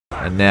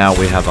And now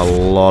we have a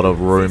lot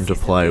of room to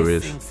play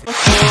with.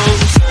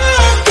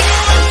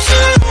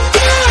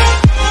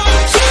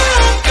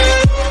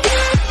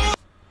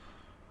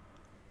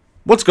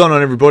 What's going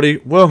on, everybody?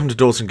 Welcome to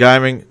Dawson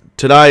Gaming.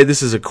 Today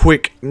this is a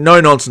quick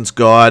no-nonsense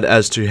guide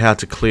as to how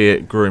to clear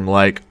Groom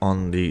Lake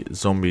on the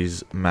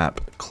Zombies map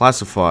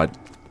Classified.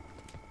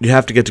 You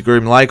have to get to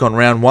Groom Lake on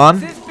round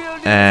 1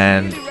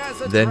 and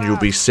then you'll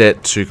be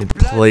set to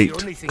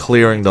complete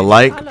clearing the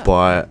lake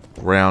by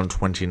round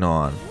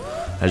 29.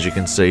 As you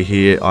can see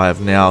here, I have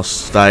now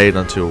stayed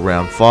until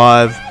round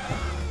 5.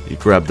 You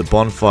grab the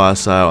bonfire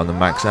sail and the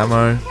max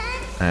ammo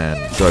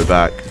and go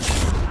back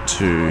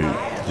to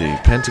the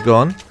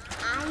Pentagon.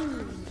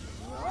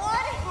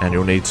 And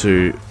you'll need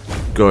to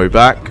go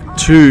back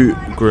to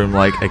Groom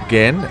Lake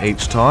again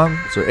each time.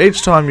 So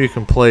each time you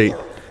complete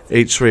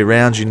each 3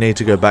 rounds, you need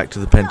to go back to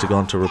the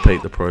Pentagon to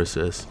repeat the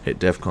process. Hit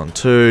DEFCON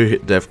 2,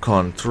 hit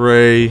DEFCON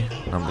 3,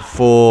 number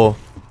 4,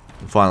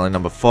 and finally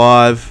number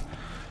 5.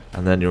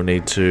 And then you'll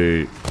need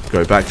to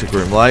go back to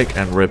Groom Lake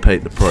and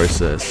repeat the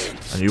process.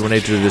 And you will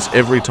need to do this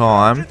every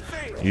time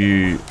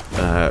you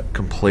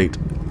complete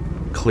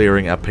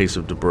clearing a piece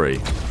of debris.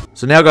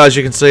 So now, guys,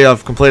 you can see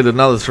I've completed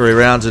another 3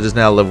 rounds. It is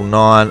now level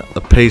 9. The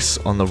piece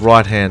on the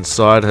right hand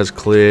side has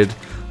cleared.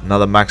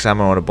 Another max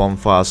ammo and a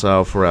bonfire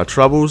sail for our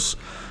troubles.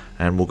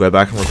 And we'll go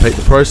back and repeat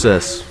the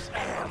process.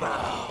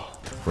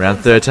 Round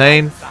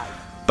 13.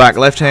 Back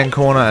left hand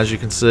corner, as you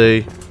can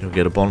see, you'll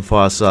get a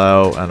bonfire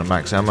sail and a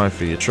max ammo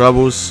for your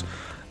troubles.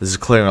 This is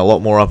clearing a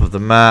lot more up of the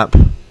map.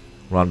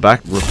 Run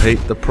back, repeat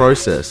the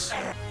process.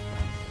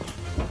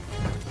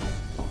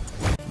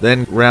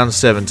 Then round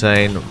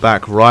 17,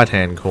 back right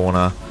hand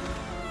corner.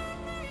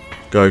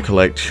 Go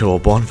collect your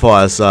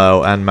bonfire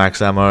sail and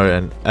max ammo,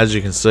 and as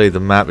you can see,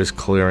 the map is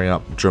clearing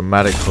up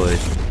dramatically.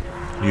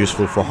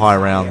 Useful for high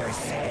round.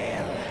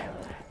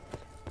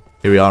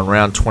 Here we are in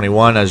round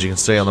 21. As you can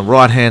see on the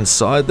right hand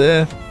side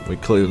there, we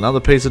cleared another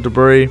piece of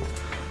debris,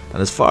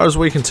 and as far as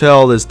we can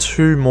tell, there's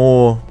 2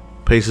 more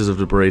pieces of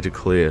debris to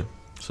clear.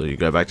 So you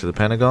go back to the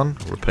Pentagon,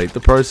 repeat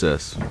the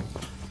process.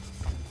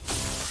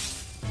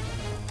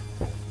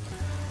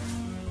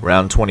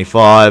 Round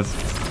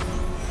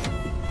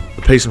 25.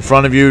 The piece in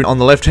front of you on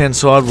the left hand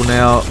side will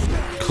now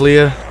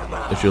clear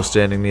if you're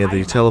standing near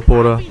the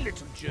teleporter.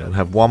 You'll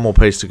have 1 more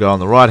piece to go on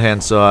the right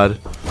hand side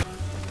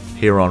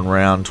here on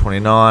round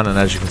 29, and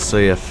as you can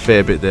see, a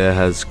fair bit there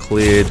has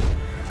cleared,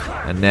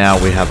 and now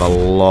we have a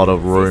lot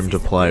of room to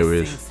play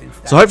with.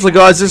 So hopefully,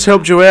 guys, this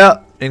helped you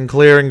out in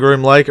clearing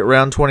Groom Lake at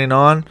round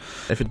 29.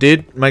 If it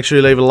did, make sure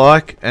you leave a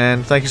like,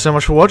 and thank you so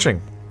much for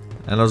watching.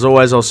 And as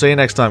always, I'll see you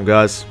next time,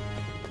 guys.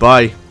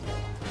 Bye.